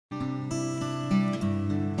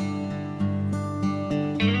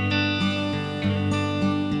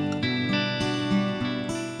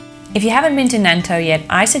If you haven't been to Nantou yet,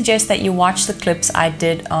 I suggest that you watch the clips I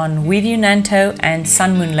did on WeView Nantou and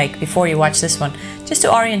Sun Moon Lake before you watch this one, just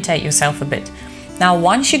to orientate yourself a bit. Now,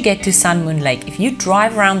 once you get to Sun Moon Lake, if you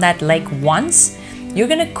drive around that lake once, you're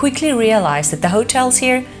going to quickly realize that the hotels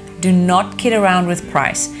here do not kid around with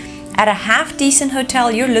price. At a half decent hotel,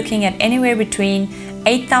 you're looking at anywhere between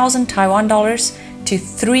 8,000 Taiwan dollars to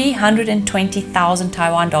 320,000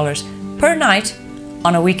 Taiwan dollars per night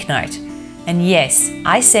on a weeknight. And yes,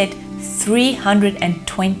 I said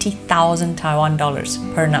 320,000 Taiwan dollars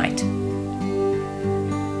per night.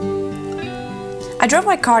 I drove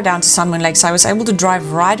my car down to Sun Moon Lake, so I was able to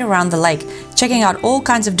drive right around the lake, checking out all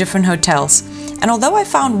kinds of different hotels. And although I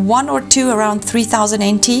found one or two around 3,000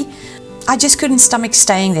 NT, I just couldn't stomach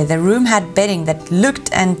staying there. The room had bedding that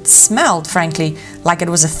looked and smelled, frankly, like it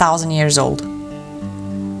was 1,000 years old.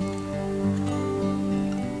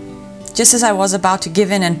 Just as I was about to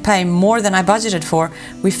give in and pay more than I budgeted for,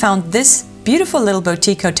 we found this beautiful little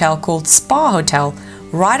boutique hotel called Spa Hotel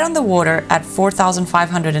right on the water at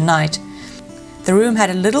 4,500 a night. The room had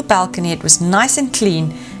a little balcony, it was nice and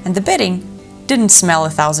clean, and the bedding didn't smell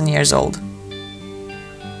 1,000 years old.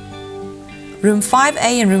 Room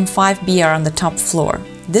 5A and Room 5B are on the top floor.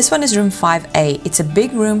 This one is Room 5A. It's a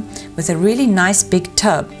big room with a really nice big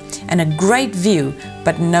tub and a great view,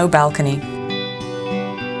 but no balcony.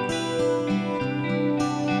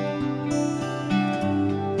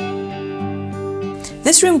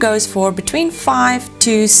 This room goes for between 5,000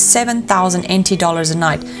 to 7,000 NT dollars a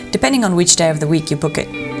night, depending on which day of the week you book it.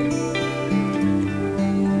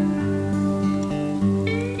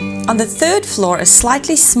 On the third floor, a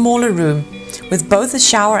slightly smaller room with both a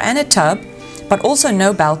shower and a tub, but also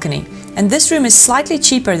no balcony. And this room is slightly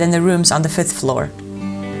cheaper than the rooms on the fifth floor.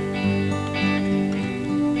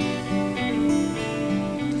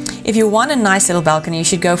 If you want a nice little balcony, you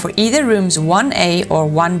should go for either rooms 1A or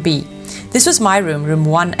 1B. This was my room, room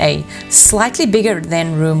 1A, slightly bigger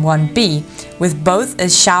than room 1B, with both a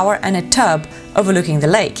shower and a tub overlooking the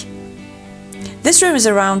lake. This room is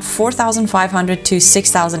around 4,500 to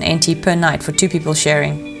 6,000 NT per night for two people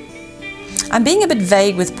sharing. I'm being a bit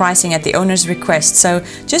vague with pricing at the owner's request, so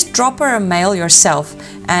just drop her a mail yourself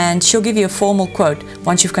and she'll give you a formal quote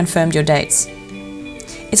once you've confirmed your dates.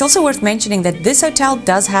 It's also worth mentioning that this hotel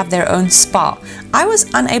does have their own spa. I was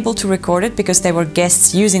unable to record it because there were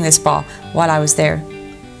guests using the spa while I was there.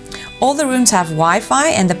 All the rooms have Wi-Fi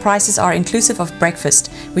and the prices are inclusive of breakfast,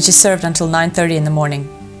 which is served until 9:30 in the morning.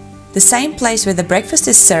 The same place where the breakfast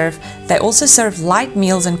is served, they also serve light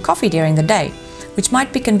meals and coffee during the day, which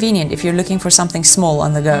might be convenient if you're looking for something small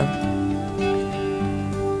on the go.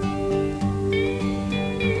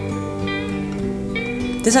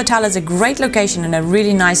 This hotel has a great location and a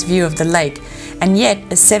really nice view of the lake, and yet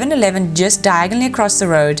a 7-Eleven just diagonally across the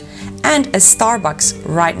road and a Starbucks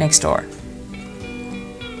right next door.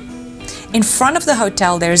 In front of the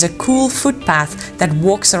hotel there is a cool footpath that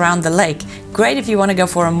walks around the lake. Great if you want to go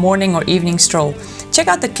for a morning or evening stroll. Check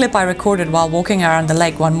out the clip I recorded while walking around the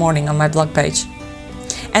lake one morning on my blog page.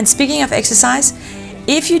 And speaking of exercise,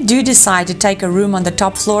 if you do decide to take a room on the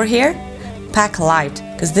top floor here, pack light,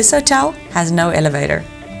 because this hotel has no elevator.